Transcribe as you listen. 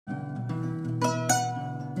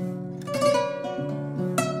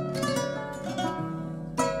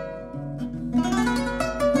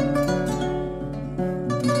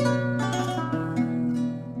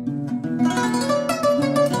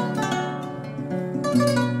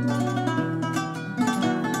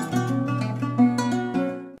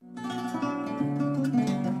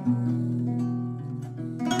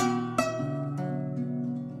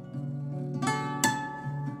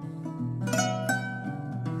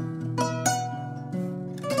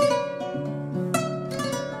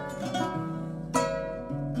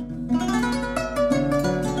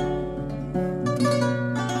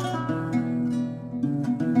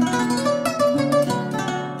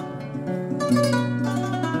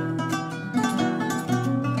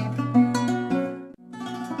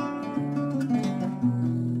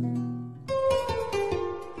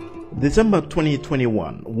December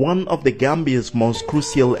 2021, one of the Gambia's most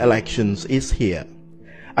crucial elections is here.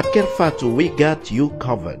 At Kerr Fatou, we got you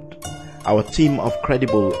covered. Our team of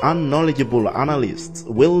credible and knowledgeable analysts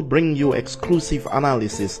will bring you exclusive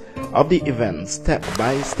analysis of the event step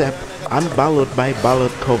by step and ballot by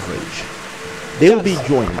ballot coverage. They'll be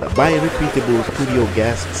joined by reputable studio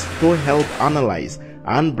guests to help analyze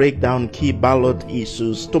and break down key ballot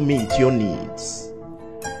issues to meet your needs.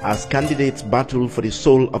 As candidates battle for the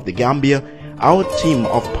soul of the Gambia, our team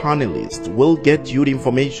of panelists will get you the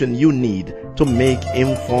information you need to make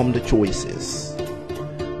informed choices.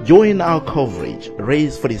 Join our coverage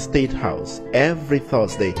Race for the State House every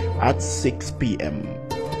Thursday at 6 p.m.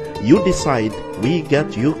 You decide, we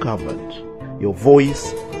got you covered. Your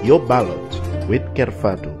voice, your ballot with Kerr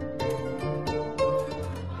Fatou.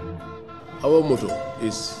 Our motto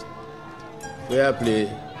is fair play,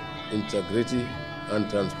 integrity, and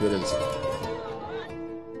transparency.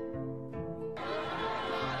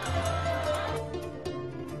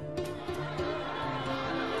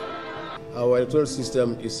 Our electoral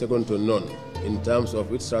system is second to none in terms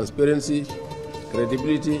of its transparency,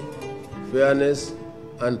 credibility, fairness,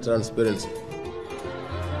 and transparency.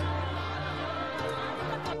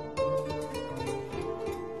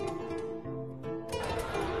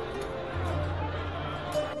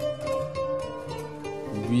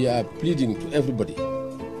 We are pleading to everybody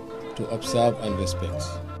to observe and respect.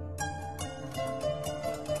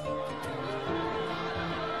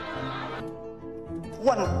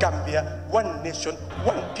 One Gambia, one nation,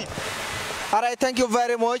 one people. All right, thank you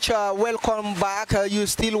very much. Welcome back. You're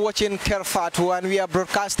still watching Kerr Fatou, and we are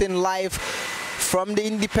broadcasting live from the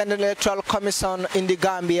Independent Electoral Commission in the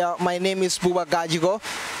Gambia. My name is Buba Gajigo.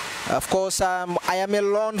 Of course, I am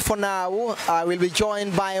alone for now. I will be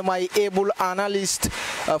joined by my able analyst,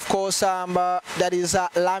 of course, that is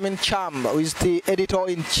Lamin Cham, who is the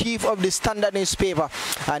editor-in-chief of the Standard newspaper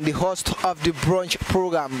and the host of the brunch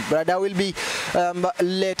program. But that will be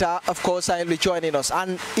later, of course, I will be joining us.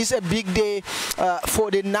 And it's a big day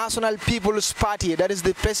for the National People's Party, that is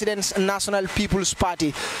the President's National People's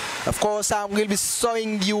Party. Of course, I will be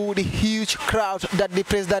showing you the huge crowd that the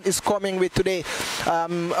President is coming with today.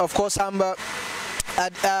 Of course, at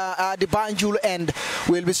the Banjul end,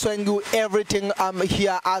 we'll be showing you everything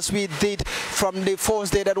here as we did from the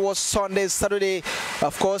first day, that was Sunday, Saturday.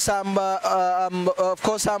 Of course, on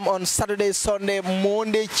Saturday, Sunday,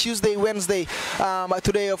 Monday, Tuesday, Wednesday.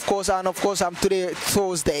 Today, of course, and of course, today,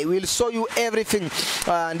 Thursday. We'll show you everything.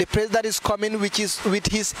 The president is coming, which is with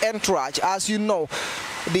his entourage. As you know,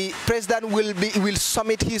 the president will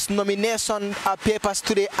submit his nomination papers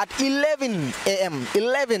today at 11 a.m.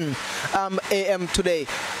 11 a.m. today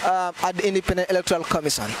at the Independent Electoral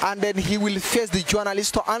Commission, and then he will face the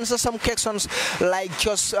journalists to answer some questions like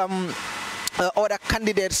just other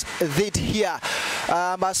candidates did here.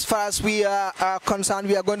 As far as we are concerned,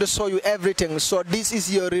 we are going to show you everything. So this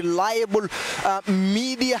is your reliable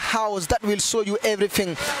media house that will show you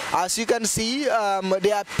everything. As you can see,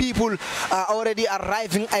 there are people already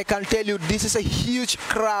arriving. I can tell you this is a huge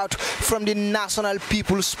crowd from the National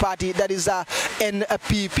People's Party, that is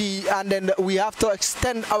NPP, and then we have to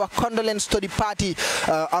extend our condolence to the party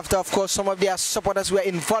after, of course, some of their supporters were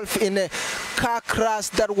involved in a car crash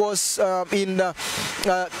that was in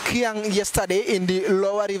Kiang yesterday in the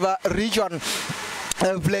Lower River region,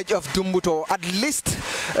 village of Dumbuto. At least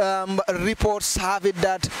reports have it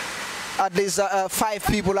that at least 5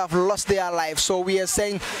 people have lost their lives. So we are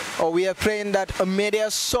saying, or we are praying that may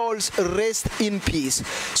their souls rest in peace.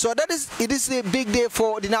 So it is a big day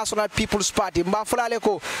for the National People's Party. Mbafulale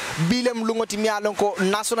ko bilem lungoti mialon ko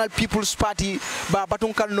National People's Party ba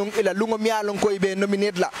batunkan nung ila lungo mialon ko ibe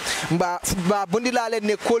nominate la ba bundilale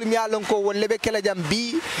ne kol mialon ko won lebe kala jam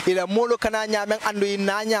bi ila molo kana nyamen andu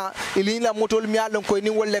inanya ilila motol mialon ko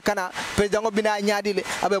ni wolle kana president bina nyaadile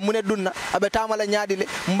abe mune dunna abe tamala nyaadile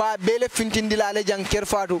mba bele fintindila le jang Kerr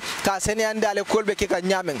Fatou ka sene andale kolbe ke ka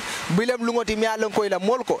nyamen bilem lungoti mi alon ko ila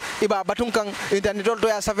molko iba batun kan internet to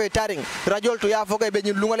ya safe taring radio to ya foga be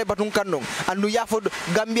nyi lungole batun kan non andu ya fo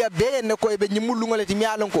Gambia be ne ko be nyi mulungole ti mi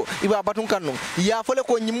alon ko iba batun kan non ya fo le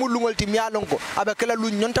ko nyi mulungol ti mi alon ko abe kala lu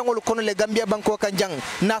nyontangol kono le Gambia banko kan jang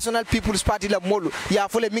National People's Party la molu ya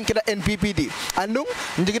fo le minkida NPP di andu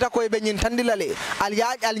ndigita ko be nyi tandila le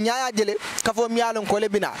al nyaaya jele ka fo mi alon ko le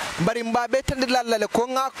bina bari mba be tandila le ko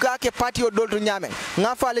nga ka ke party o dolto nyamen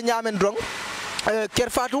nga faale nyamen drong Kerr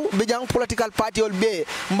Fatou bijang political party ol be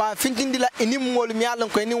mba fintindila ini mol mi alon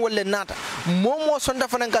ko ni wolle nata momo sonda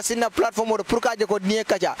fanan ka sinna platform o pour kaje ko nie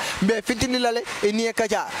kaja be fintindila le nie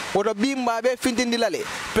kaja wodo bi mba be fintindila le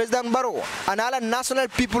president Barrow anala national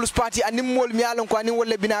people's party ani mol mi alon ko ani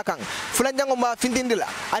wolle bina kan fulan jango mba fintindila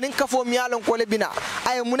anin kafo mi alon ko le bina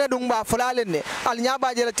ay mune dum mba fulalen ne al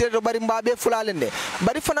nyaba je la tedo bari mba be fulalen ne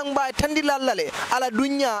bari fanan mba tandila lale ala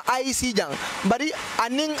dunya IC jang bari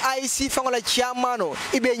anin IC fangola mano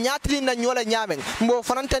ibe nyatri na nyola nyamen mbo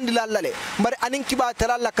fanantandi lallale bari anin kiba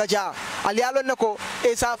talalla kaja ali alon nako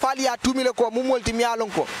e sa fali ya tumile ko mu molti mi alon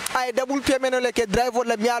ko ay double payment le ke driver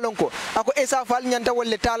la mi alon ko ako e sa fali nyanta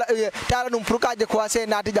wolle tala dum pour kaje ko ase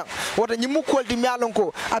nati jang woto nyimu kolti mi alon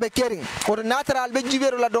ko abe kering woto natural be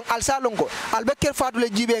jibero la don al salon ko al be Kerr Fatou le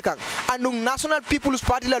jibe kan andum national people's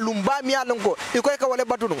party la lumba mi alon ko ikoy ka wole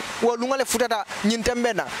batunu wo lungale futata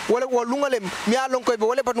nyintembena wala wo lungale mi alon ko be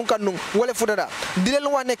wole batun kanum wole futata dilel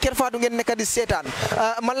wane Kerr Fatou ngeen nekk di seetaan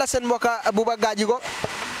man la seen mbokk Bouba Gadji go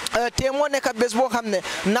te moo nekk bés boo xam ne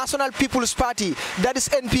National People's Party that is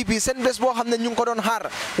NPP seen bés boo xam ne ñu ngi ko doon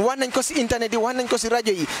xaar wax nañ ko si internet yi wax nañ ko si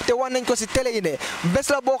rajo yi te wax nañ ko si télé yi ne bés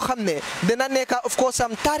la boo xam ne dina nekk of course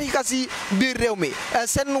am taarika si biir réew mi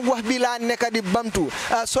seen wax bi laa nekk di bamtu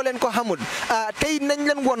soo leen ko xamul tey nañ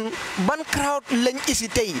leen won ban crowd lañ isi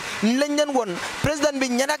tey lañ leen won président bi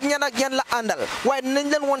ñan ak ñan la àndal waaye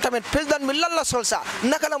nañ leen won tamit président bi lan la sol sa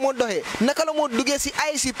naka la moo doxee naka la moo duggee si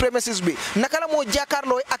IC premises bi naka la moo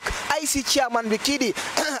jàkkaarloo ak IC chairman bi kii di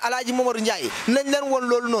Alhaji Momodou Njie nañ leen won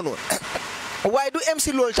loolu noonu waaye du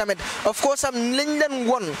MC loolu tamit of course am lañ leen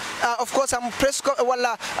won of course am press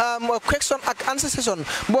wala question ak answer session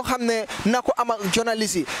boo xam ne na ko am ak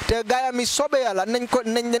journaliste yi te gaayam yi soobee yàlla nañ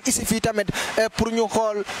leen isi fii tamit pour ñu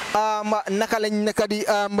xool naka lañ nekk di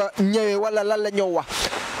ñëwee wala lan la ñëw wax.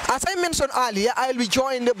 As I mentioned earlier, I will be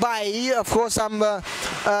joined by, of course,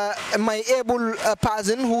 my able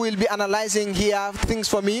person who will be analyzing here things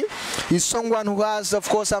for me. He's someone who has, of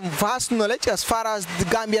course, some vast knowledge as far as the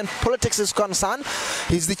Gambian politics is concerned.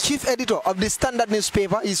 He's the chief editor of the Standard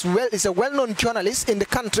newspaper. He's a well-known journalist in the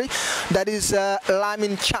country. That is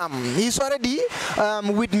Lamin Cham. He's already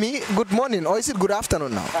with me. Good morning, or is it good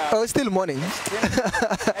afternoon now? Oh, it's still morning. Thank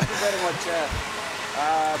you very much,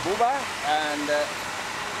 Buba, and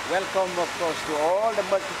welcome, of course, to all the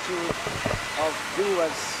multitude of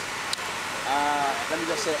viewers, let me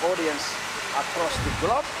just say audience across the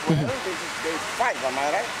globe. Well, this is day 5, am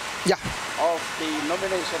I right? Yeah. Of the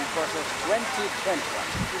nomination process 2021.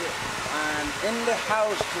 And in the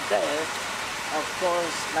House today, of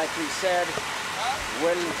course, like we said,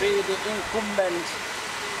 will be the incumbent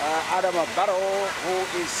Adama Barrow, who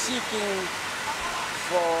is seeking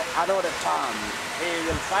for another term. He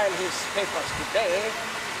will file his papers today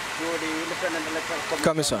to the Independent Electoral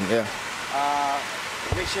Commission,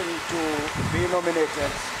 wishing to be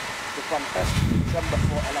nominated to contest the December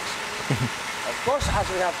 4 election. Of course, as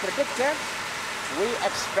we have predicted, we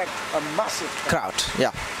expect a massive crowd.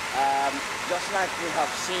 Yeah. Just like we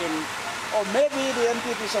have seen, or maybe the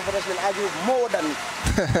NPP supporters will argue more than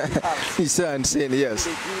we have seen, yes.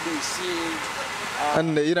 The GDC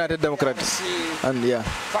and the United Democrats and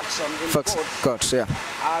faction in courts, yeah,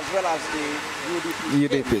 as well as the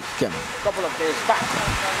UDP came a couple of days back.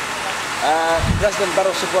 President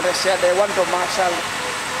Barrow supporters said they want to marshal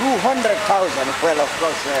 200,000. Well, of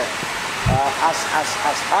course, as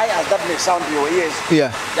high as that may sound to your ears,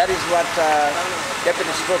 that is what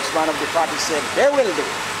Deputy Spokesman of the party said they will do.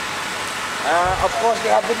 Of course,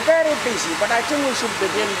 they have been very busy, but I think we should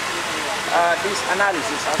begin this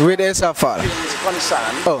analysis with SFR is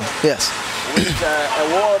concerned. Oh, yes. With a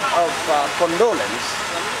word of condolence.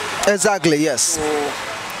 Exactly, yes. To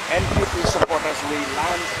NPP supporters we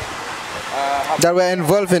learned that were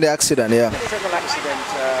involved in the accident, The fatal accident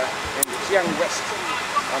in Chiang West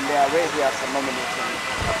on their way here for nomination.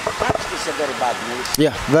 That is a very bad news.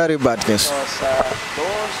 Yeah, very bad news. Because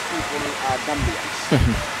those people are Gambians.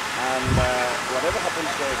 And whatever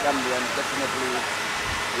happens to a Gambian, definitely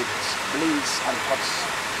it bleeds and cuts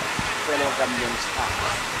fellow Gambians out.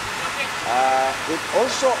 It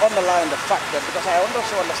also underlined the fact that, because I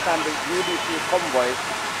also understand the UDP convoy,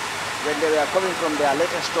 when they were coming from their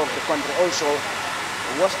latest stop, the country also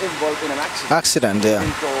was involved in an accident.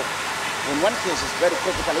 In one case, it's very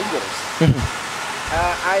critical injuries.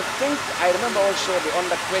 I think I remember also the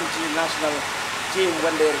under-20 national team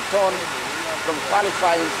when they returned from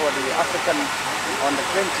qualifying for the African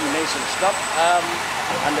under-20 Nations Cup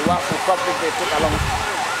and the Waffle Cup that they took along.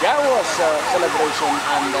 There was a celebration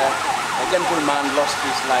and a gentleman lost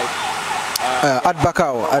his life. At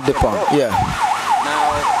Bakau, at the pond,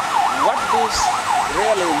 Now, what this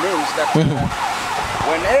really means that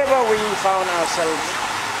whenever we found ourselves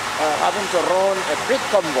having to run a big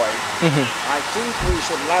convoy, I think we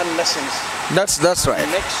should learn lessons. That's right.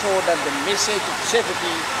 And make sure that the message of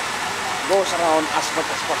safety goes around as much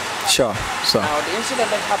as possible. Sure. So. Now, the incident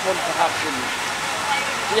that happened perhaps in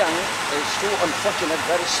Tiang is too unfortunate,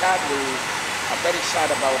 very sad. We are very sad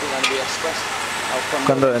about it, and we express our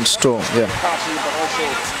condolence to party, but also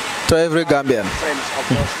to every Gambian. Friends of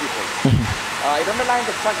those people. It underlines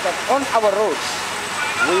the fact that on our roads,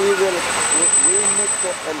 we need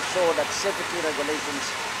to ensure that safety regulations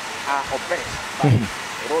are obeyed by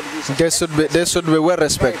road users. They should be well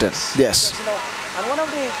respected. Yes. You know, and one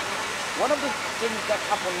of the things that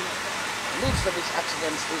happen leads to these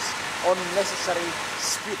accidents is unnecessary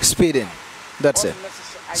speeding. That's it.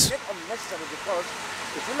 I said unnecessary because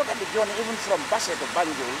if you look at the journey even from Basse to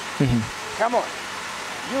Banjul, come on,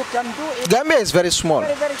 you can do it. Gambia is very small.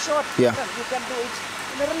 Very, very short. Yeah. You can do it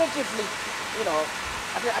in a relatively, you know,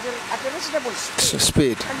 at a reasonable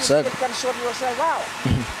speed. And you can show yourself, wow.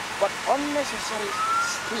 But unnecessary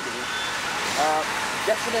speeding,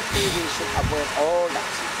 definitely we should avoid all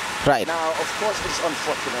that. Right. Now, of course, it's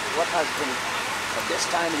unfortunate. What has been at this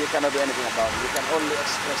time, we cannot do anything about it. We can only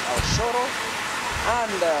express our sorrow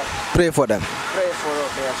and pray for them. Pray for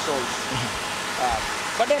their souls.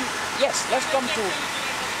 But then, yes, let's come to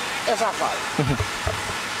SFI.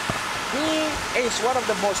 He is one of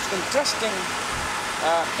the most interesting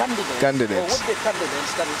candidates, or would-be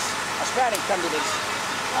candidates, that is, aspiring candidates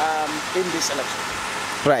in this election.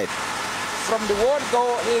 Right. From the word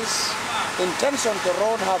go, his intention to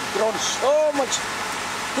run have grown so much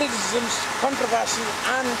criticisms, controversy,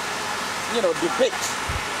 and debate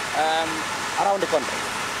around the country.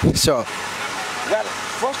 Sure. Well,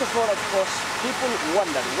 first of all, of course, people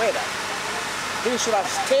wondered whether he should have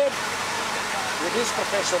stayed with his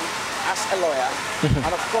profession as a lawyer,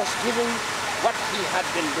 and of course, given what he had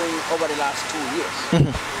been doing over the last 2 years.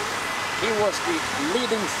 He was the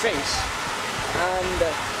leading face and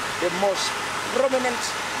the most prominent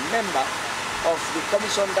member of the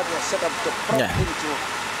commission that was set up to probe into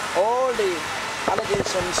all the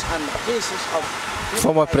allegations and cases of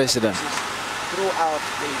former president throughout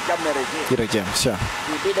the Gambia regime. Sure.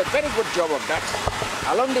 He did a very good job of that.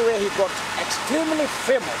 Along the way, he got extremely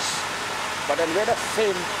famous, but then whether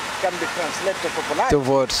fame can be translated to popularity.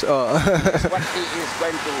 Towards, that's what he is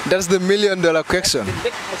going to. That's the million-dollar question. The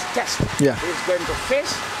litmus test. Yeah. He is going to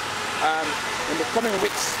face in the coming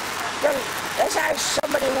weeks. Well, as I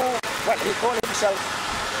somebody who, he called himself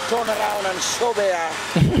turn around and show their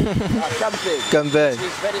campaign.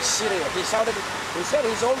 He's very serious. He said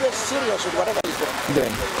he's always serious with whatever he's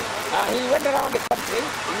doing. He went around the country.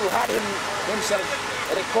 You heard himself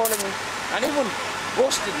recalling and even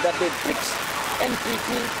boasting that they picked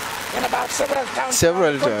NPP in about several towns.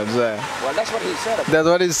 Several times, Well, that's what he said. That's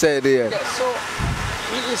what he said, yeah. So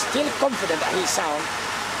he is still confident, he sounds,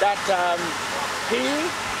 that he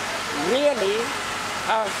really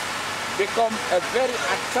have become a very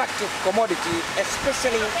attractive commodity,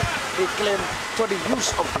 especially they claim to the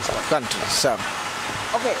use of this country. So,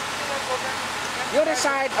 okay. The other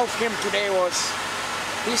side of him today was,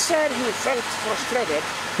 he said he felt frustrated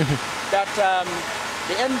that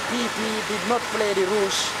the NPP did not play the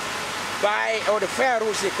rules or the fair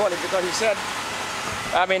rules they call it, because he said,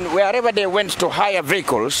 wherever they went to hire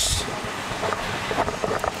vehicles,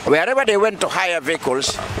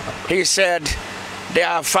 he said they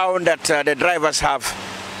have found that the drivers have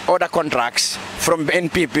other contracts from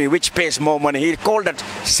NPP which pays more money. He called that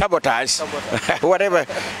sabotage. Whatever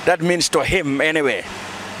that means to him anyway.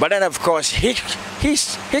 But then of course he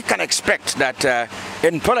can expect that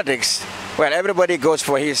in politics, well, everybody goes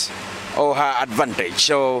for his or her advantage.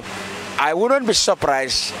 So I wouldn't be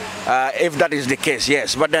surprised if that is the case,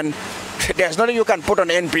 yes. But then there's nothing you can put on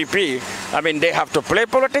NPP. They have to play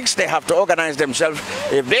politics, they have to organize themselves.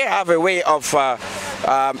 If they have a way of,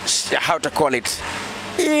 how to call it,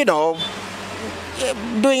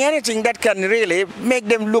 doing anything that can really make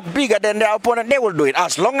them look bigger than their opponent, they will do it,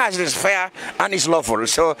 as long as it's fair and it's lawful.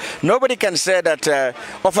 So nobody can say that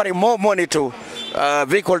offering more money to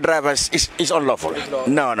vehicle drivers is unlawful.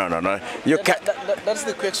 No. You can't. That's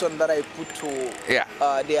the question that I put to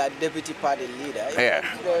their deputy party leader.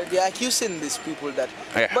 They are accusing these people that,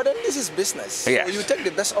 but then this is business. So you take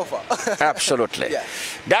the best offer. Absolutely.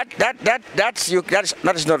 That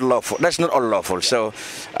is not lawful. That's not unlawful. So,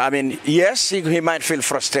 yes, he might feel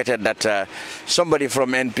frustrated that somebody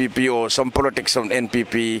from NPP or some politics from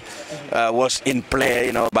NPP was in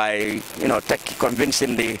play, by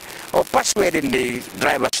convincing or persuading the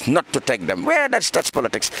drivers not to take them. Well, that's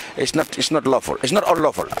politics. It's not lawful. It's not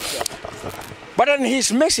unlawful. But in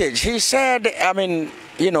his message, he said, I mean,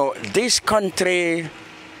 you know, this country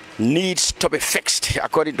needs to be fixed,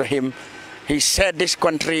 according to him. He said this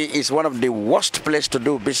country is one of the worst places to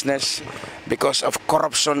do business because of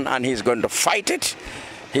corruption, and he's going to fight it.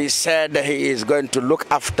 He said he is going to look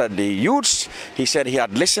after the youths. He said he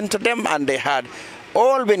had listened to them, and they had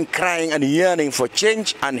all been crying and yearning for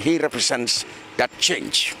change, and he represents that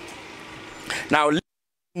change. Now,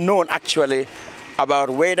 known actually about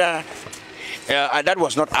whether, that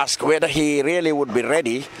was not asked, whether he really would be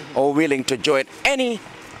ready or willing to join any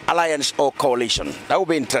alliance or coalition. That would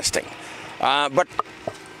be interesting. But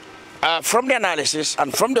from the analysis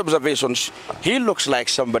and from the observations, he looks like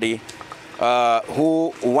somebody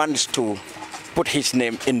who wants to put his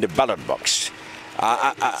name in the ballot box.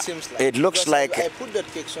 It seems like. It looks like. I put that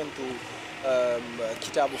question to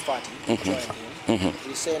Kitabu Fatou, who joined him.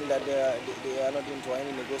 He's saying that they are not into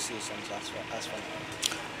any negotiations as for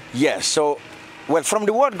now. Yes, so, well, from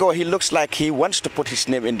the word go, he looks like he wants to put his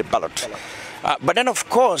name in the ballot. But then, of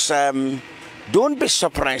course, don't be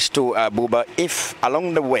surprised too, Buba, if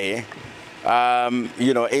along the way,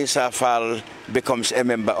 you know, Asa Fall becomes a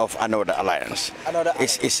member of another alliance.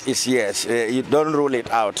 Yes, you don't rule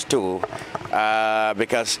it out too,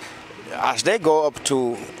 because as they go up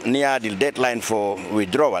to near the deadline for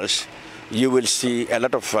withdrawals, you will see a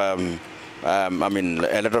lot of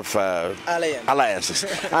alliances.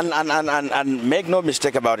 and make no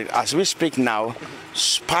mistake about it, as we speak now,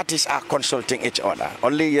 parties are consulting each other.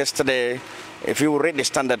 Only yesterday, if you read the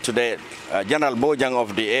Standard today, General Bojang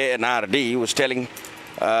of the ANRD was telling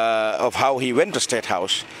of how he went to State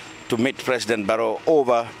House to meet President Barrow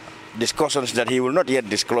over discussions that he will not yet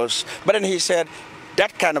disclose. But then he said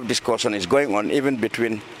that kind of discussion is going on even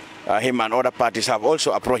between him and other parties have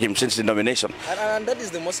also approached him since the nomination. And that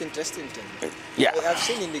is the most interesting thing. Yeah. I've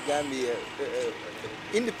seen in the Gambia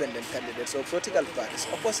independent candidates or political parties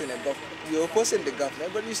opposing the government. You're opposing the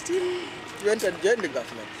government, but you still went and joined the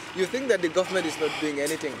government. You think that the government is not doing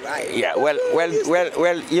anything right. Yeah, well,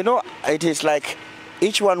 you know, it is like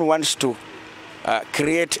each one wants to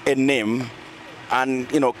create a name and,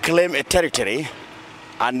 you know, claim a territory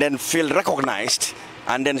and then feel recognized,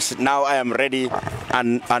 and then now I am ready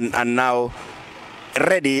and now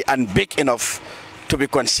ready and big enough to be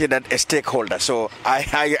considered a stakeholder. So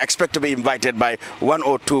I expect to be invited by one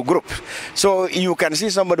or two groups. So you can see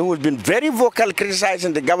somebody who's been very vocal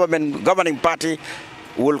criticizing the governing party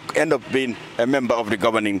will end up being a member of the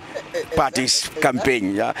governing party's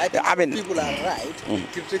campaign. Yeah? I mean, people are right.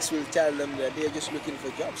 Critics will tell them that they are just looking for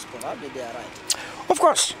jobs. Probably they are right. Of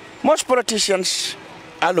course, most politicians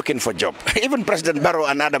are looking for job. Even President Barrow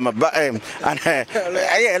and Adam and lawyer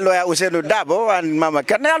Usainu Dabo and Mama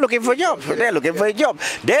Kerr, they are looking for job. They are looking for a job.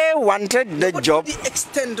 They wanted the job. The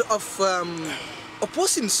extent of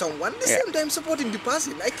opposing someone, the same time supporting the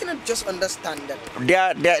person, I cannot just understand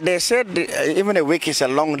that. They said even a week is a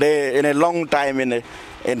long day, in a long time in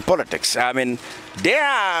politics. I mean, there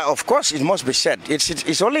are, of course, it must be said,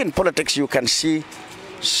 it's only in politics you can see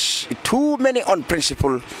too many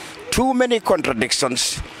unprincipled, too many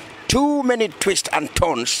contradictions, too many twists and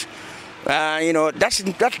turns. You know, that's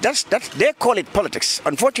they call it politics.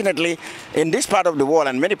 Unfortunately, in this part of the world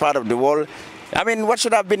and many parts of the world, I mean, what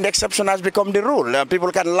should have been the exception has become the rule.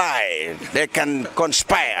 People can lie, they can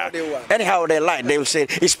conspire. Anyhow they lie, they will say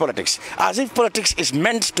it's politics. As if politics is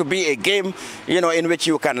meant to be a game, you know, in which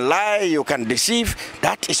you can lie, you can deceive.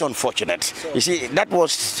 That is unfortunate. You see, that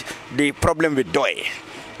was the problem with Doi.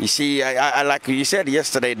 You see, I like you said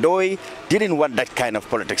yesterday, Doi didn't want that kind of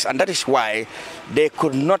politics, and that is why they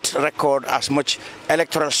could not record as much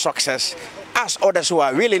electoral success as others who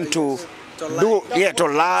are willing to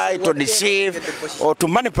lie, to deceive, or to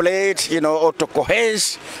manipulate, you know, or to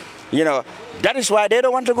coerce, you know. That is why they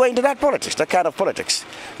don't want to go into that politics, that kind of politics.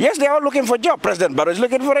 Yes, they are all looking for a job. President Barrow is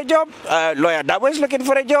looking for a job. Lawyer Dabo is looking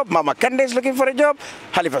for a job. Mama Kande is looking for a job.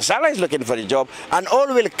 Halifa Sallah is looking for a job. And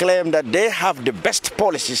all will claim that they have the best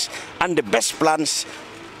policies and the best plans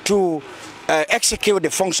to execute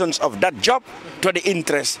the functions of that job to the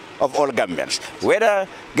interest of all Gambians. Whether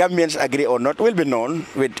Gambians agree or not will be known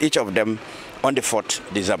with each of them on the 4th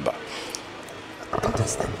December.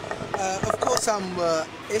 Interesting. Of course,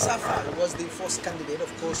 Asa Fall was the first candidate,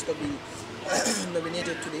 of course, to be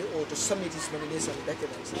nominated today or to submit his nomination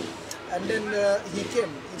documents. And then he came.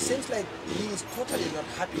 It seems like he is totally not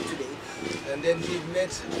happy today. And then he made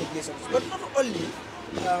allegations. But not only,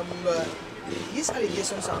 his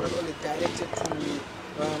allegations are not only directed to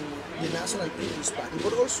the National People's Party,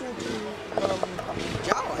 but also to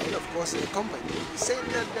Java and of course the company, saying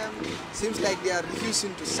that seems like they are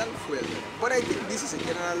refusing to sell fuel. But I think this is a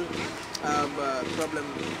general problem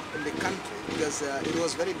in the country, because it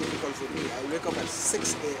was very difficult for me. I wake up at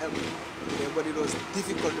 6 a.m. but it was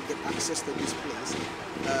difficult to get access to this place.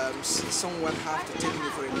 Someone have to take me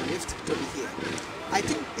for a lift to be here. I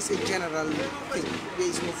think it's a general thing. There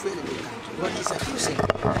is no fuel in the country. What is accusing?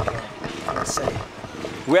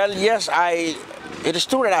 Well, yes, it is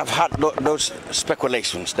true that I've had those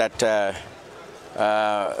speculations that the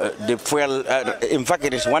fuel, in fact,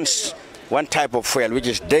 it is one type of fuel, which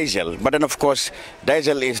is diesel. But then, of course,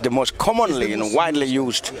 diesel is the most commonly, widely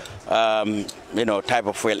used, type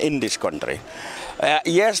of fuel in this country.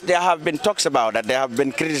 Yes, there have been talks about that. There have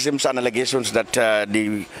been criticisms and allegations that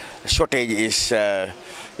the shortage is a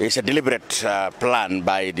deliberate plan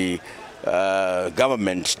by the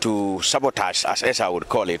government to sabotage, as I would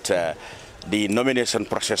call it, the nomination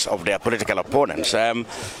process of their political opponents.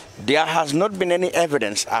 There has not been any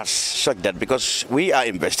evidence as such that, because we are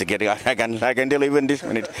investigating, I can tell you even this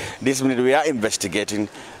minute we are investigating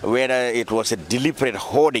whether it was a deliberate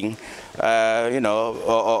hoarding, of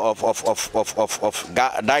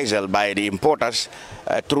diesel by the importers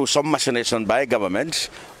through some machination by governments,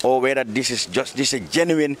 or whether this is a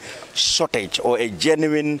genuine shortage or a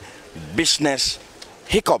genuine business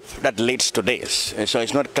hiccup that leads to this. So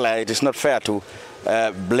it's not clear, it is not fair to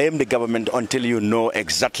blame the government until you know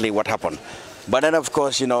exactly what happened. But then, of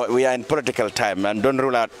course, we are in political time, and don't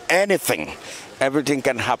rule out anything. Everything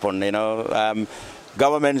can happen,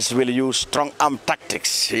 Governments will use strong arm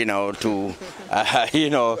tactics, to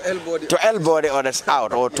elbow the others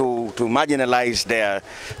out, or to marginalize their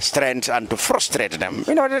strengths and to frustrate them.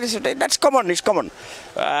 That's common. It's common.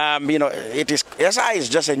 SI is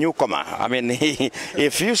just a newcomer. I mean,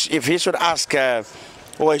 if he should ask.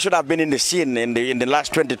 He should have been in the scene in the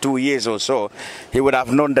last 22 years or so. He would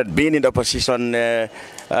have known that being in the opposition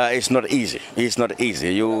is not easy. It's not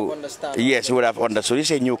easy. He would have understood.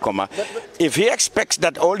 He's a newcomer. If he expects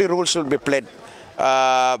that all the rules will be played,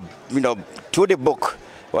 to the book,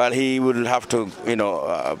 well, he will have to,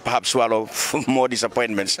 perhaps swallow more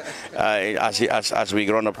disappointments as we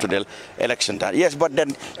grown up to the election time. Yes, but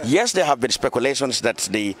then, yes, there have been speculations that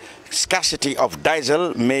the scarcity of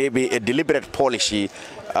diesel may be a deliberate policy,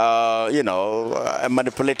 a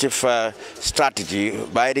manipulative strategy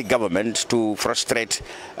by the government to frustrate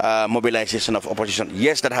mobilization of opposition.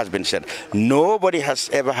 Yes, that has been said. Nobody has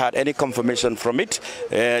ever had any confirmation from it.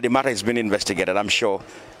 The matter has been investigated, I'm sure.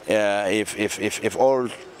 If all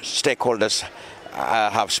stakeholders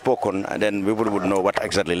have spoken, then we would know what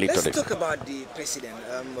exactly led to it. Let's talk about the president,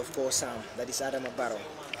 of course, that is Adam Barrow.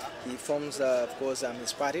 He forms, of course,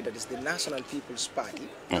 his party, that is the National People's Party,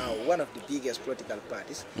 one of the biggest political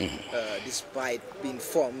parties, despite being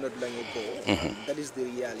formed not long ago. That is the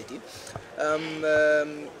reality.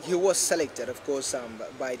 He was selected, of course,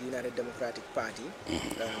 by the United Democratic Party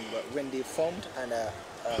when they formed a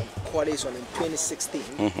coalition in 2016.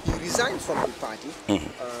 He resigned from the party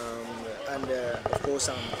and, of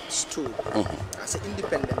course, stood as an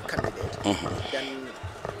independent candidate. Then,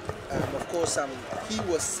 of course, he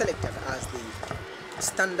was selected as the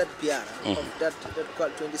standard bearer of that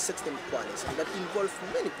 2016 coalition that involved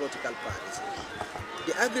many political parties.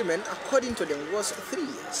 The agreement, according to them, was 3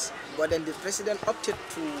 years, but then the president opted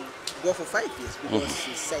to go for 5 years because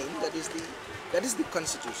he's saying that is the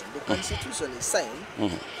constitution. The constitution is saying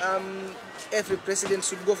every president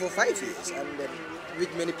should go for 5 years, and then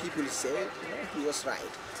which many people say he was right,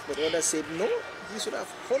 but others said no, he should have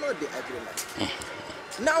followed the agreement.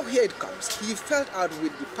 Now here it comes. He felt out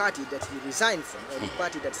with the party that he resigned from, or the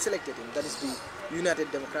party that selected him, that is the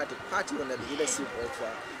United Democratic Party under the leadership of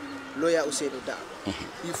lawyer Ousseynou Dabo.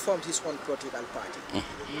 He formed his own political party.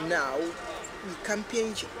 Now he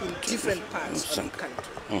campaigns in different parts of the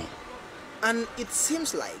country. And it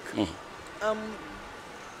seems like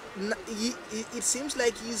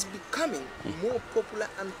he's becoming more popular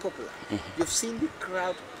and popular. You've seen the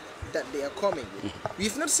crowd that they are coming with.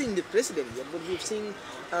 We've not seen the president yet, but we've seen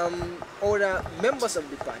other members of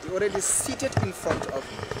the party already seated in front of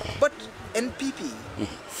him. But NPP,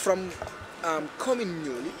 from coming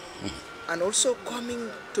newly, and also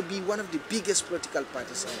coming to be one of the biggest political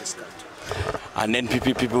parties in this country. And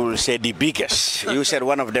NPP people will say the biggest. You said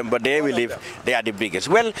one of them, but they believe they are the biggest.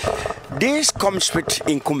 Well, this comes with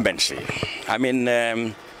incumbency. I mean,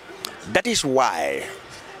 that is why,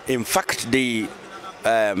 in fact, the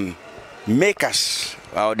makers,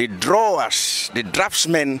 or the drawers, the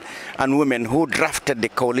draftsmen and women who drafted the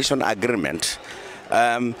coalition agreement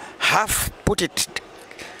have put it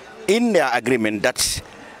in their agreement that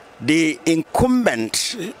the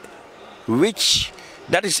incumbent,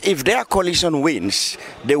 that is, if their coalition wins,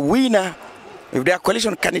 the winner, if their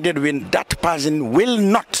coalition candidate wins, that person will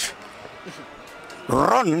not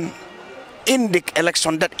run in the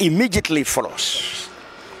election that immediately follows.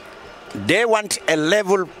 They want a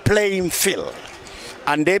level playing field.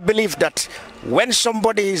 And they believe that when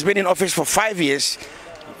somebody has been in office for 5 years,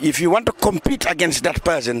 if you want to compete against that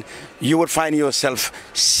person, you would find yourself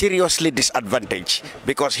seriously disadvantaged,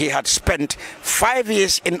 because he had spent 5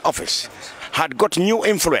 years in office, had got new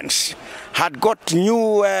influence, had got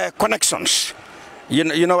new connections,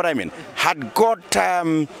 you know what I mean, had got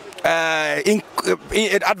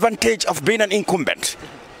advantage of being an incumbent.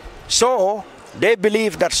 So they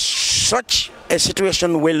believe that such a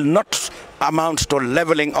situation will not amount to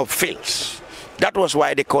leveling of fields. That was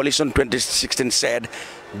why the coalition 2016 said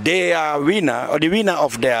their winner, or the winner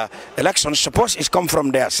of their election, suppose it's come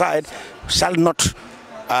from their side, shall not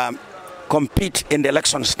compete in the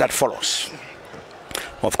elections that follows.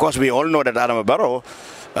 Of course, we all know that Adama Barrow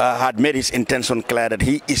had made his intention clear that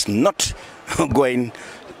he is not going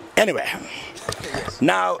anywhere.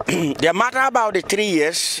 Now, the matter about the 3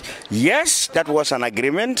 years, yes, that was an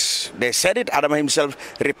agreement. They said it. Adama himself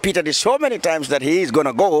repeated it so many times that he is going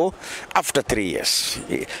to go after 3 years.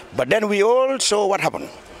 But then we all saw what happened.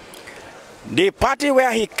 The party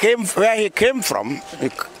where he came from,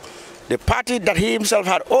 the party that he himself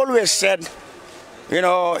had always said, you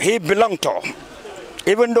know, he belonged to.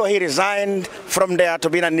 Even though he resigned from there to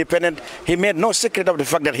be an independent, he made no secret of the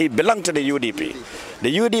fact that he belonged to the UDP.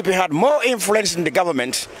 The UDP had more influence in the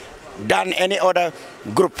government than any other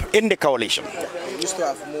group in the coalition. They used to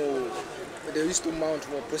have more, they used to mount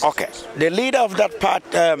more positions. Okay. The leader of that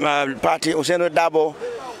party, Ousainou Dabo,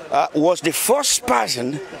 was the first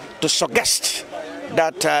person to suggest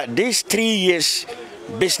that these 3 years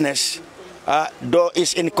business though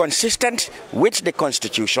is inconsistent with the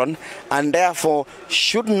Constitution and therefore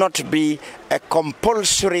should not be a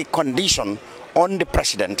compulsory condition on the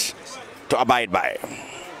president to abide by.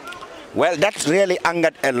 Well, that really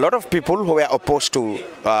angered a lot of people who were opposed to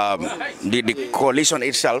the coalition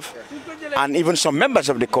itself, and even some members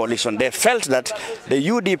of the coalition. They felt that the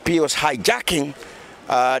UDP was hijacking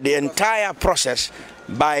the entire process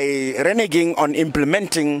by reneging on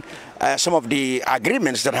implementing some of the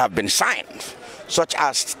agreements that have been signed, such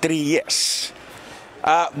as 3 years.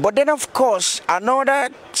 But then, of course, another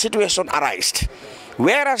situation arose.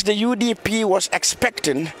 Whereas the UDP was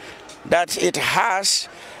expecting that it has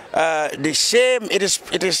the same, it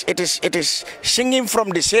is singing from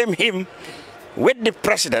the same hymn with the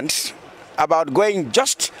president about going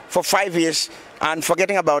just for 5 years and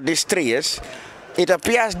forgetting about these 3 years. It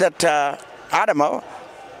appears that Adama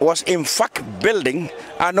was in fact building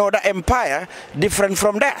another empire different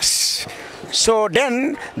from theirs. So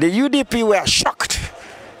then the UDP were shocked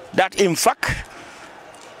that in fact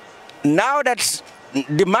now that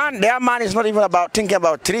their man is not even about thinking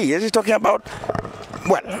about 3 years, he's talking about,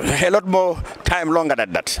 well, a lot more time longer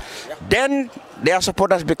than that. Then their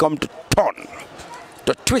supporters become to turn,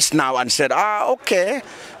 to twist now and said, okay,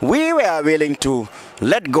 we were willing to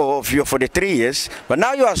let go of you for the 3 years, but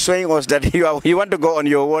now you are showing us that you want to go on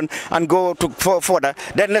your own and go to further,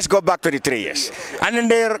 then let's go back to the 3 years. And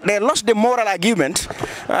then they lost the moral argument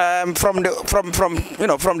from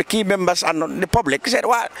the key members and the public. They said,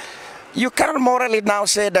 well, you cannot morally now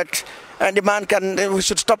say that the man we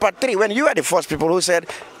should stop at 3 when you are the first people who said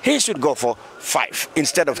he should go for 5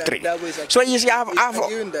 instead of 3. So you see,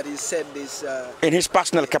 that he said this in his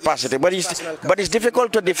personal capacity, but it's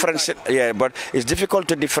difficult to differentiate. Yeah, but it's difficult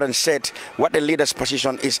to differentiate what the leader's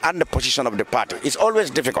position is and the position of the party. It's always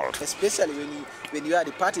difficult, especially when you are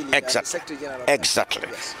the party leader, exactly. And the Secretary General. Exactly.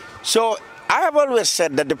 Yes. So I have always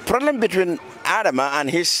said that the problem between Adama and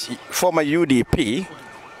his former UDP.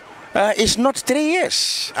 It's not 3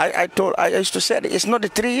 years. I used to say it's not the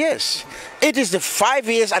 3 years. It is the 5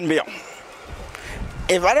 years and beyond.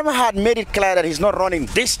 If Adama had made it clear that he's not running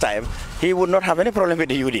this time, he would not have any problem with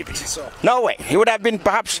the UDP. No way. He would have been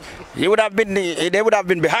they would have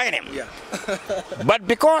been behind him. Yeah. But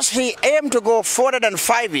because he aimed to go further than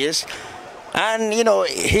 5 years, and you know,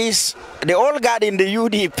 the old guard in the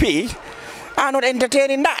UDP are not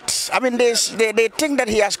entertaining that. I mean, they think that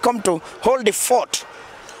he has come to hold the fort.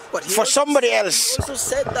 But for somebody else. He also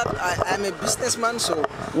said that I'm a businessman, so...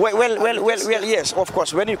 Well, yes, of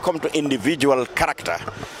course. When you come to individual character,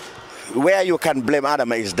 where you can blame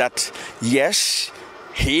Adama is that, yes,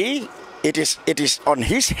 it is on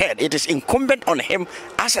his head, it is incumbent on him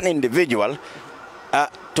as an individual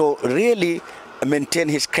to really maintain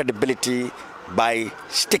his credibility by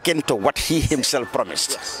sticking to what he himself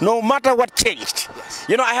promised, Yes. no matter what changed. Yes.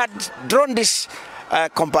 You know, I had drawn this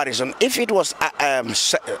comparison. If it was,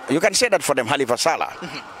 you can say that for them, Halifa Sallah.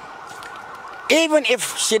 Even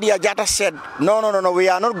if Sidi Ajata said, no, we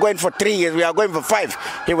are not going for 3 years, we are going for 5,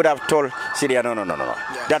 he would have told Sidi, no.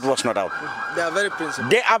 Yes. That was not out. They are very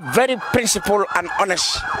principled. They are very principled and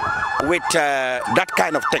honest with that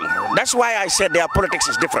kind of thing. That's why I said their politics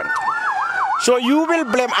is different. So you will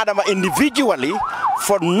blame Adama individually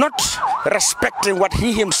for not respecting what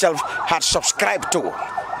he himself had subscribed to.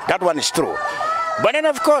 That one is true. But then,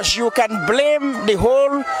 of course, you can blame the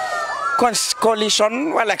whole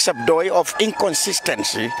coalition, well, except Doi, of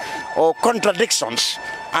inconsistency or contradictions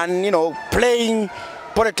and, playing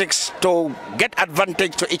politics to get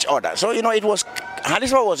advantage to each other. So,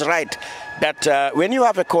 Halifa was right that when you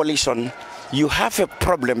have a coalition, you have a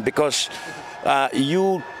problem because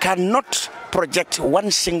you cannot project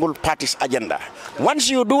one single party's agenda. Once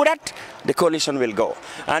you do that, the coalition will go.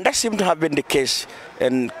 And that seemed to have been the case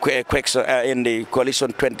in the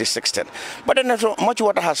coalition 2016. But then much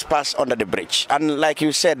water has passed under the bridge. And like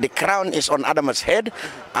you said, the crown is on Adama's head,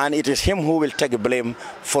 and it is him who will take the blame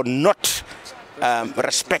for not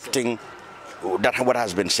respecting what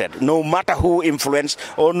has been said. No matter who influenced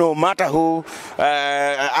or no matter who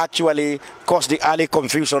actually caused the early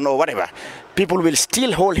confusion or whatever, people will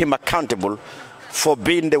still hold him accountable for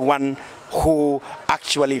being the one who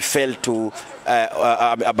actually failed to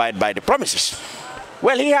abide by the promises.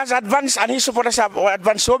 Well, he has advanced, and his supporters have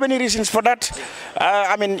advanced so many reasons for that.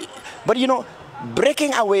 But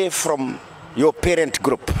breaking away from your parent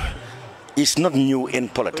group is not new in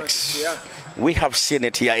politics. Yeah. We have seen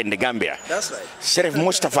it here in the Gambia. That's right. Sheriff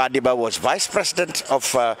Mustafa Adiba was vice president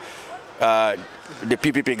of the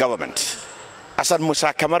PPP government. Hassan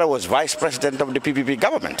Musa Kamara was vice president of the PPP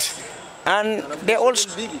government. And they also...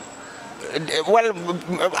 Well,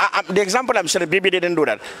 the example I'm saying, Bibi didn't do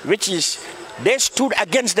that, which is they stood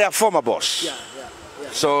against their former boss. Yeah.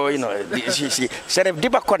 So, Sheriff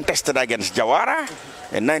Diba contested against Jawara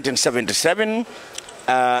in 1977,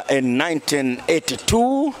 in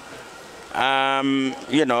 1982,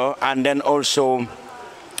 and then also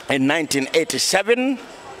in 1987.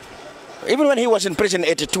 Even when he was in prison in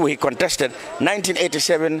 82, he contested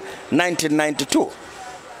 1987, 1992.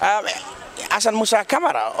 Hassan Musa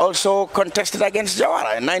Kamara also contested against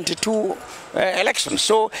Jawara in 92 elections.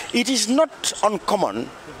 So it is not uncommon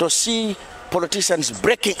to see politicians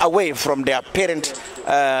breaking away from their parent,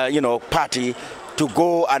 party to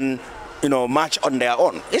go and, march on their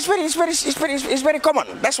own. It's very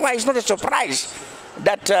common. That's why it's not a surprise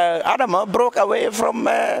that Adama broke away from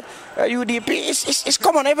UDP. It's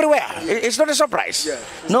common everywhere. It's not a surprise. Yeah.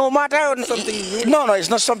 No matter something new. No, it's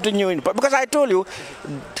not something new. Because I told you,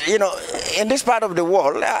 in this part of the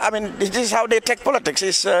world, this is how they take politics.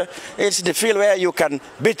 It's the field where you can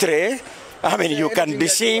betray. You can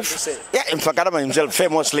deceive. Yeah, in fact, Adama himself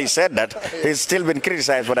famously said that. He's still been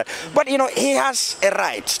criticized for that. But, he has a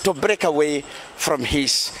right to break away from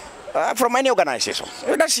his from any organization.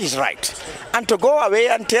 That's his right. And to go away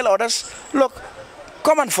and tell others, look,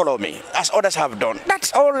 come and follow me, as others have done.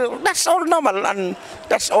 That's all normal, and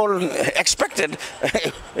that's all expected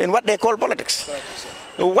in what they call politics.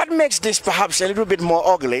 What makes this perhaps a little bit more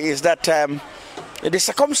ugly is that the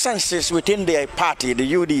circumstances within the party,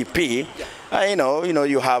 the UDP,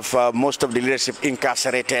 you have most of the leadership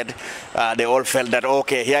incarcerated. They all felt that,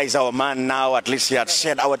 okay, here is our man now. At least he had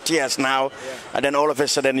shed our tears now. Yeah. And then all of a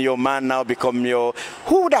sudden, your man now become your...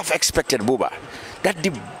 Who would have expected, Buba, that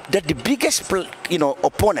the biggest,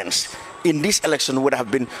 opponents in this election would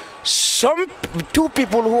have been two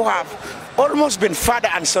people who have almost been father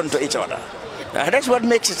and son to each other? That's what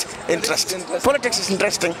makes it interesting. Politics is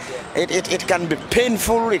interesting. It can be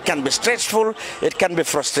painful, it can be stressful, it can be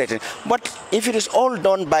frustrating. But if it is all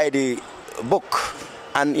done by the book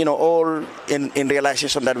and all in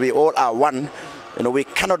realization that we all are one, we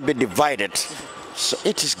cannot be divided. So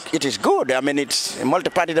it is good. It's a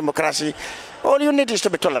multi-party democracy. All you need is to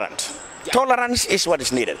be tolerant. Yeah. Tolerance is what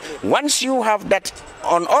is needed. Once you have that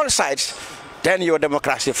on all sides, then your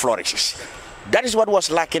democracy flourishes. That is what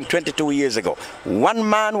was lacking 22 years ago.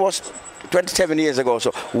 27 years ago,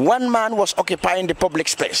 so one man was occupying the public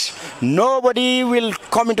space. Nobody will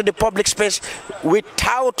come into the public space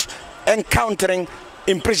without encountering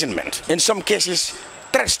imprisonment. In some cases,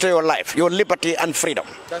 threats to your life, your liberty and freedom.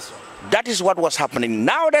 That's right. That is what was happening.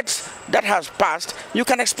 Now that has passed, you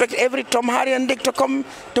can expect every Tom, Harry and Dick to come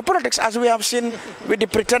to politics, as we have seen with the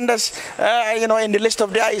pretenders, in the list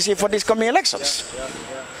of the IEC for these coming elections. Yeah.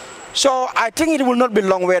 So I think it will not be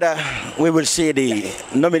long whether we will see the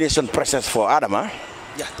nomination process for Adama.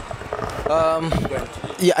 Yeah.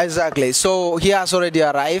 Yeah, exactly. So he has already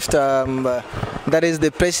arrived. That is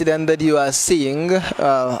the president that you are seeing.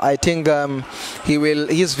 I think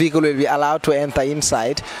his vehicle will be allowed to enter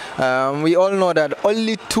inside. We all know that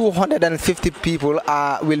only 250 people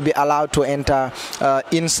will be allowed to enter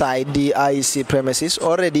inside the IEC premises.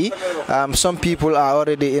 Already, some people are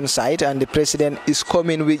already inside, and the president is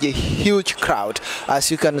coming with a huge crowd,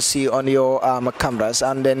 as you can see on your cameras.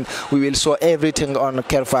 And then we will show everything on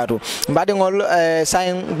Kerr Fatou. Badingol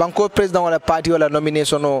saying banko president wala party wala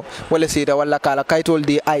nomination wala sita wala kala kaitol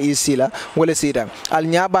di IEC la wala sita al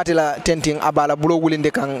nyabati la tenting abala bulo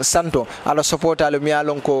wulinde kan santo ala support ala mi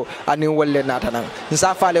alon ko ani wolle natanang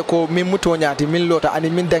nsafale ko min muto nyati min lota ani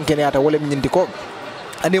min dankene ata wala min ko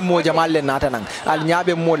ani mo jamal le natanang al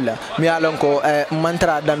nyaabe molla mi alon ko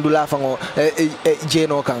mantra dandula fango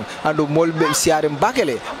jeno kan andu molbe siare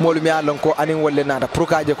bakele mol mi alon ko ani wolle nata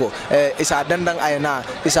prokaje ko isa dandang ayna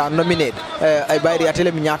isa nominate ay bayri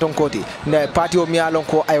atele mi nyaton koti ne party o mi alon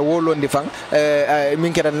ko ay wolondi fang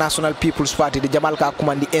min keda National People's Party de jamal ka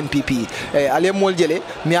kumandi NPP ale mol jele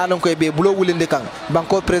mi alon ko be bulo wulinde kan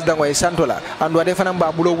banko president o santola andu ade fanam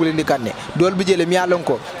ba bulo wulinde kanne dol bi jele mi alon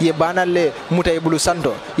ko ye banalle mutay bulu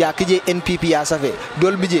santo ya kije NPP ya safe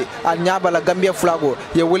dol bije al nyabala Gambia flago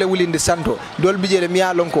ya wole wulinde santo dol bije le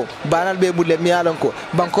miyalonko banal be bulle miyalonko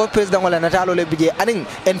banko president wala natalo le bije anin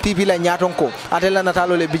NPP la nyatonko atela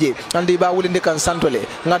natalo le bije andi ba wulinde kan santo le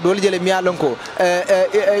nga dol jele miyalonko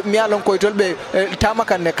miyalonko tolbe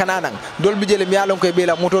tamakan ne kananan dol bije le miyalonko be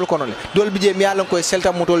la motol konole dol bije miyalonko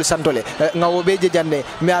selta motol santo le nga wobe je janne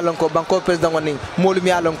miyalonko banko president woni molu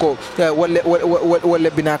miyalonko wolle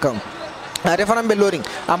binakan referam be loring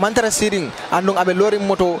amantara siring andung abe loring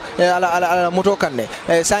moto ala moto kanne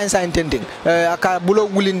science tenting aka bulo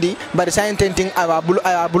wulindi bari science tenting aba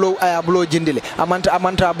bulo jindile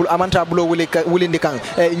amanta bulo wulindi kan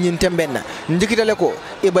nyin tembenna ndikitale ko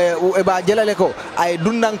eba jelale ko ay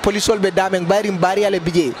dundang polisol be damen bari ale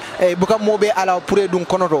bije buka mobe ala pure dun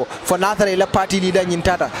konoto fo natare la party leader nyin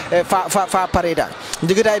tata fa pareda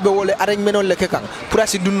ndikita be wole arrange menon le kekan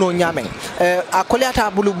purasi dunno nyamen a kolata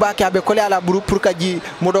bulu baki abe kolata la buru pour kaji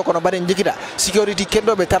moto kono bare njikita security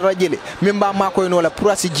kendo be tarra jele memba mako no la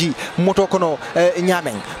purasi ji moto kono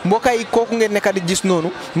nyamen mbokay koku ngeen nekadi gis nonu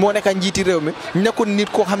mo nekka njiti rewmi nekul nit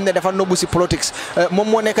ko xamne dafa nobu ci politics mom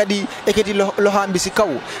mo nekadi eketi lo hambi ci kaw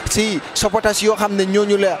ci supporters yo xamne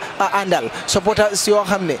ñoñu la andal supporters yo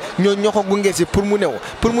xamne ñoo ñoko gungé ci pour mu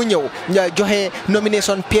ñew joxe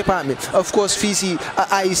nomination paper mi of course fi ci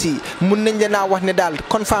IEC mun nañ leena wax ne dal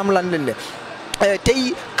confirm lan len tey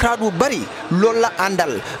crowd bu bari loolu la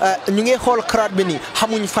àndal ñu ngi xool crowd bi nii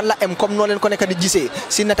xamuñ fan la am comme noo leen ko nekk di gisee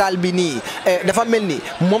si nataal bi nii dafa mel ni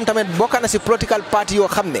moom tamit bokk na si political party yoo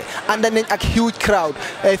xam ne ànd nañ ak huge crowd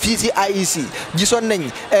fii si IEC gisoon nañ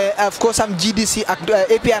of course am GDC ak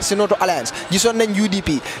APRC Noto Alliance gisoon nañ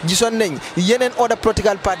UDP gisoon nañ yeneen other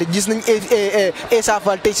political party gis nañ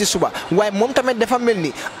Esafal tey si suba waaye moom tamit dafa mel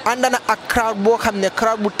ni ànd na ak crowd boo xam ne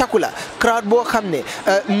crowd bu takku la crowd boo xam ne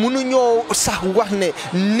mënuñoo sax wax ne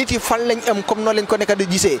nit yi fan lañ am comme no lañ ko nekk di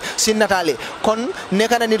gisee si nataale kon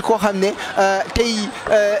nekk na nit koo xam ne tey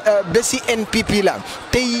bési NPP la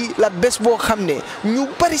tey la bés boo xam ne ñu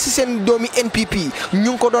bari si seen doomi NPP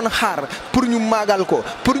ñu ngi ko doon xaar pour ñu maagal ko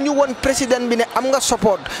pour ñu won président bi ne am nga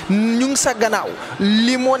support ñu ngi sa gannaaw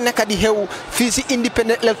li moo nekk di xew fii si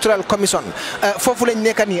Independent Electoral Commission foofu lañ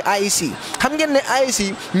nekk nii IEC xam ngeen ne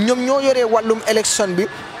IEC ñoom ñoo yoree wàllum élection bi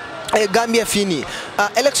Gambia fii nii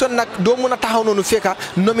élection nag doo mun a taxaw noonu fekka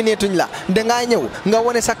nominé tuñ la dangaa ñëw nga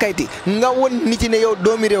wone sa kayti nga won nit ne yow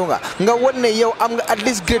doomi réew nga won ne yow am nga at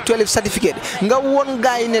least grade 12 certificate nga won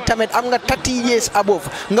gaay ne tamit am nga 30 years above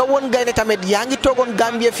nga won gaay ne tamit yaa ngi toogoon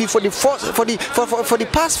Gambia fii for the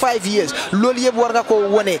past 5 years loolu yëpp war nga ko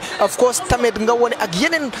wone of course tamit nga wone ak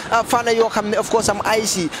yeneen fànn yoo xam ne of course am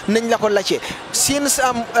IEC nañ la ko laajte since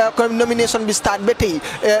am nomination bi start ba tey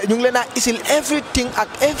ñu ngi leen a isil everything ak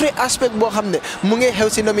every aspect boo xam ne mu ngi xew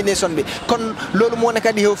si nomination bi kon loolu moo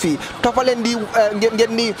nekk di xew fii toppaleen di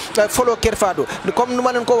ngeen di follow Kerr Fatou comme nu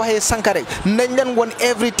ma leen ko waxee sànq rek nañ leen woon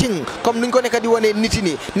everything comme nuñ ko nekk di wane nit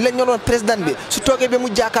ñi ni lañ woon président bi su toogee ba mu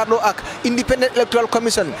jàkkaarloo ak Independent Electoral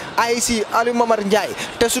Commission IEC Alieu Momar Njie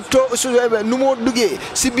te su nu moo duggee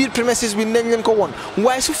si biir premises bi nañ leen ko woon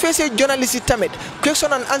waaye su feesee journaliste yi tamit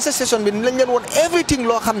question and answer session bi nañ leen woon everything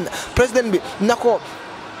loo xam ne président bi na ko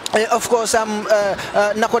of course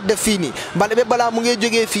nako def fii nii bala be balaa mu ngi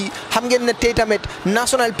jógee fii xam ngeen ne tey tamit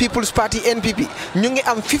National People's Party NPP ñu ngi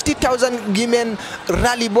am 50,000 women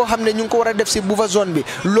rally boo xam ne ñu ngi ko war a def si Buufa zone bi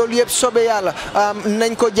loolu yëpp soobee yàlla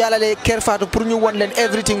nañ ko jàllale Kerr Fatou pour ñu won leen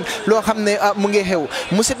everything loo xam ne mu ngi xew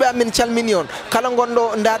musidɓe amin calmini on kala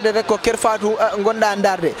gonɗo darde rek ko Kerr Fatou gonɗa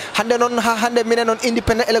darde hande noon ha hande minen on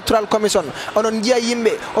Independent Electoral Commission onon jiya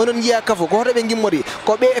yimɓe onon jiya kafo ko hoto ɓe gimmori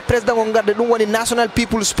ko ɓe e président o garde ɗum woni National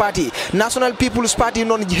People's Party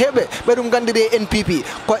non heɓe ɓe ɗum gandiri NPP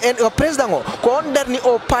ko président o ko on darni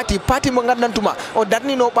o parti mo gandantuma o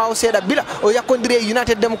darnino ɓawo seeɗa bila o yakkodiri e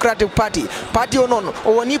United Democratic Party o noon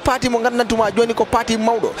o woni parti mo gandantuma joni ko parti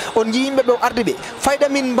mawɗo on jii yimɓeɓe o arde ɓe fayda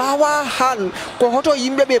min mbawa haal ko hoto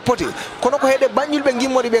yimɓeɓe poti kono ko heede bañƴulɓe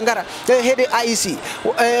gimmori ɓe gara heede IEC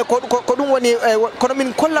ko ɗum woni kono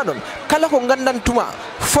min kolla ɗon kala ko gandantuma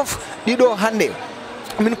fof ɗiɗo hande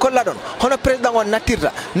min kolla ɗon hono président o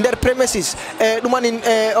nattirta nder premises ɗumani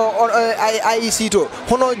IEC to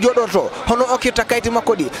hono joɗorto hono okkirta kayti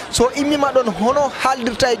makko ɗi so immima ɗon hono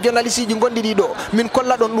haaldirta e journaliste ji gonɗi ɗi ɗo min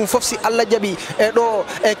kolla ɗon ɗum fof si Allah jaaɓi ɗo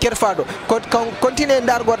Kerr Fatou ko continue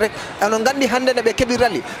dargol rek onon gandi hande ne ɓe keeɓi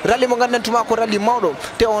rally mo gandantuma ko rally mawɗo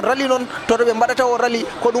te on rally noon toto ɓe mbaɗata o rally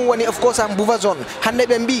ko ɗum woni of course am Buufa zone hande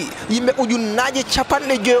ɓe mbi yimɓe ujunnaje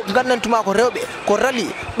 50 gandantuma ko rewɓe ko rally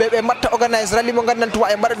ɓe mbatta organise rally mo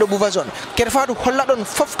gandantuma e mbaɗa ɗo Buufa zone Kerr Fatou holla ɗon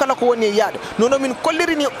fof kala ko woni e yaade nono min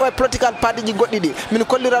kollirini political party ji goɗɗi ɗi min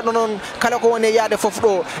kollira ɗo noon kala ko woni e yaade fof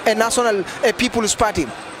ɗo e National People's Party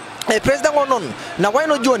e président o noon na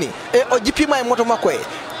wayno joni o jippima e moto makko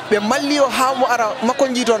ɓe malli o ha mo ara makko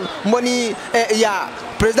jiiton moni ya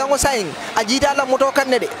président o sayin a jiita ala moto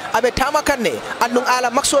kanne de aɓe tama kanne andum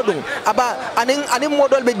ala makso ɗum aba anin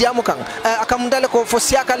moɗolɓe diyamu kan akam dale ko fo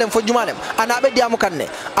siyakalem fo jumalem ana ɓe diyamu kanne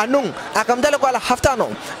andum akam dale ko ala haftano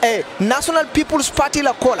National People's Party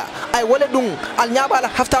la kola ay wole ɗum al ñaɓa ala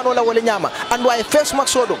haftano la wole ñama andu ay face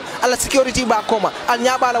makso ɗum ala sécurité ba koma al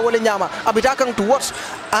ñaɓa ala wole ñama abita kan to what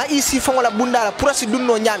IEC fongola bundala pour asi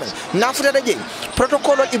ɗumno ñamen nafutata jeeyi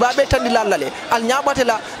protocole o ibaɓe tandi lallale al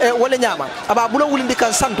ñaɓatela wole ñama aba bulo wulindi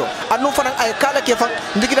kan santo annum fanan ay kala ke fan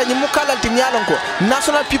jigita ñimmu kalalti ñalon ko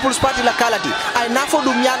National People's Party la kalati ay nafo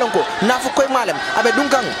ɗum ñalon ko nafo koye malem aɓe ɗum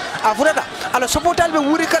kan a futata ala sopotal ɓe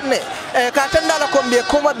wuri kan ne ka tandala ko mbiye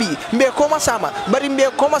koma ɓi mbiye koma sama bari mbiye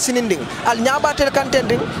koma sinindin al ñaɓatel kan ten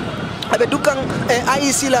din aɓe dukkan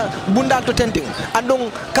IEC la bundal to tenting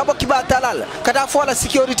andum kabo kiba talal kata fo ala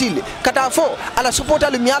sécurité kata fo ala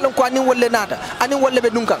supportal miyalon ko anin wolle nata anin wolle be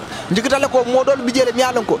dunkan jigitala ko modol bijele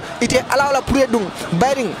miyalon ko ite ala wala pour dum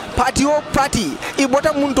bayring party o party i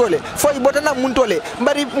bota muntole fo i bota na muntole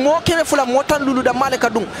bari mo kebe fula mo tan luluda maleka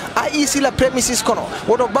dum IEC la premises kono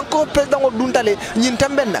wodo banko president o duntale nyin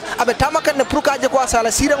tambenna aɓe tamakanne pour kaje ko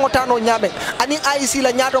asala sire ngotano nyaben anin IEC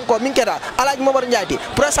la nyaton ko min keda alaaj momar nyaati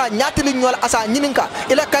pour sa nyaati li ñol asa ñininka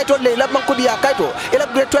ila kaytol le ila banko diya kayto ila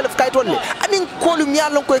grade 12 kaytol le anin kolu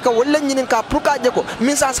miyalon koy ka walla ñininka pour ka je ko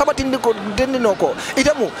min sa sabatindi ko dendino ko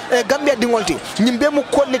itamu Gambia dingolti ñimbe mu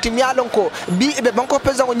kolleti miyalon ko bi be banko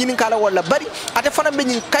president ko ñininka la walla bari ate fana be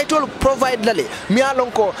ñin kaytol provide lale miyalon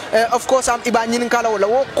ko of course am iba ñininka la walla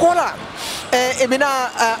wo kola e bina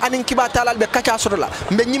anin kiba talal be kacha sotola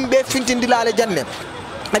be ñimbe fintindi lale janne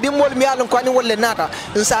adi mol mi yalon ko ani wolle nata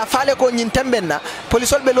sa faale ko nyin tembenna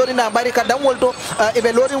polisol be lorina bari ka dam wolto e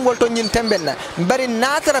be lorin wolto nyin tembenna bari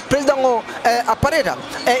natara president o apareta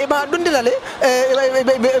e ba dundilale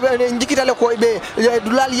njikitale ko be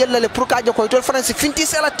dulal yellale pour ka je ko tol france finti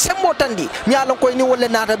sala tembo tandi mi yalon ko ni wolle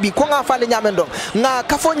nata bi ko nga faale nyamen don nga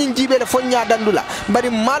kafo nyin jibele fo nya dandula bari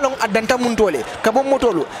malon adanta muntole ka bo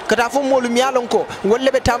motolu kata fo molu mi yalon ko wolle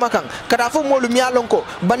be tamakan kata fo molu mi yalon ko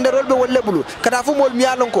banderol be wolle bulu kata fo molu mi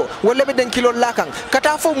lonko wala be den kilo lakan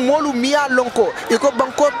kata fo molu miya lonko e ko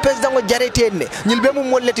banko president o jaretenne nyil be mu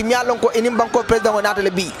molleti miya lonko enim banko president o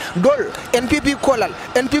natale bi dol NPP kolal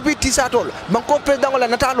NPP tisatol banko president o la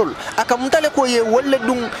natalol aka mutale ko ye wolle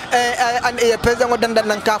dum president o dandan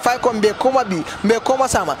nan ka fay ko be koma bi be koma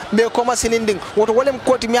sama be koma sininding woto wolem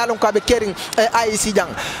koti miya lonko be kering IEC jang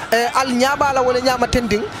al nyaba la wala nyama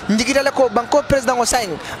tending njigitale ko banko president o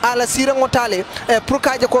sain ala sirango tale pour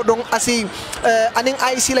kaje ko don asi anin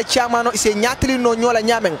IEC la chairman o se nyatili no nyola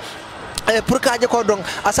nyamen pour kaje ko dong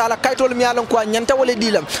asala kaytol mi yalon ko nyanta wala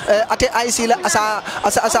dilam ate IC la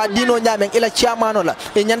asa dino nyamen ila chairman la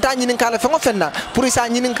e nyanta nyinin kala fengo fenna pour isa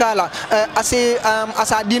nyinin kala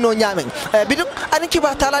asa dino nyamen bidum ani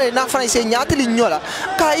kiba tala le na fana se nyatali nyola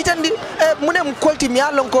ka itandi munem kolti mi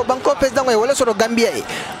yalon ko banko president e wala sodo Gambia e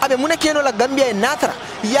abe mune keno la Gambia e natra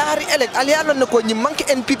yari elek ali yalon ko nyi manke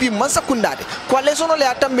NPP man sakundade ko le sono le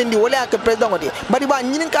atambendi wala ak president odi bari ba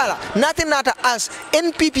nyinin kala nata as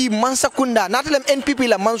NPP man kunda natalem NPP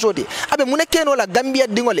la mansodi abe mune keno la Gambia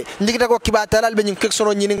dingole ndigita ko kiba talal be nyim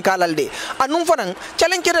keksono nyinin kalal de anum fanan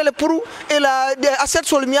challenge le pour ela asset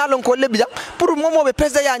sol mi alon ko lebija pour momo be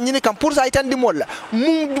pesa ya nyini kam pour sa itandi molla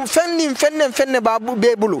mum fenne ba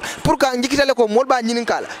be bulu pour ka ngikita le ko mol ba nyinin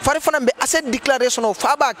kala fare fanan be asset declaration of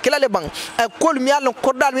faba kelale bang kol mi alon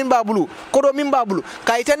ko dal min ba bulu ko do min ba bulu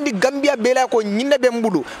ka itandi Gambia be la ko nyinde be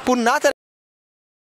mbulu pour nata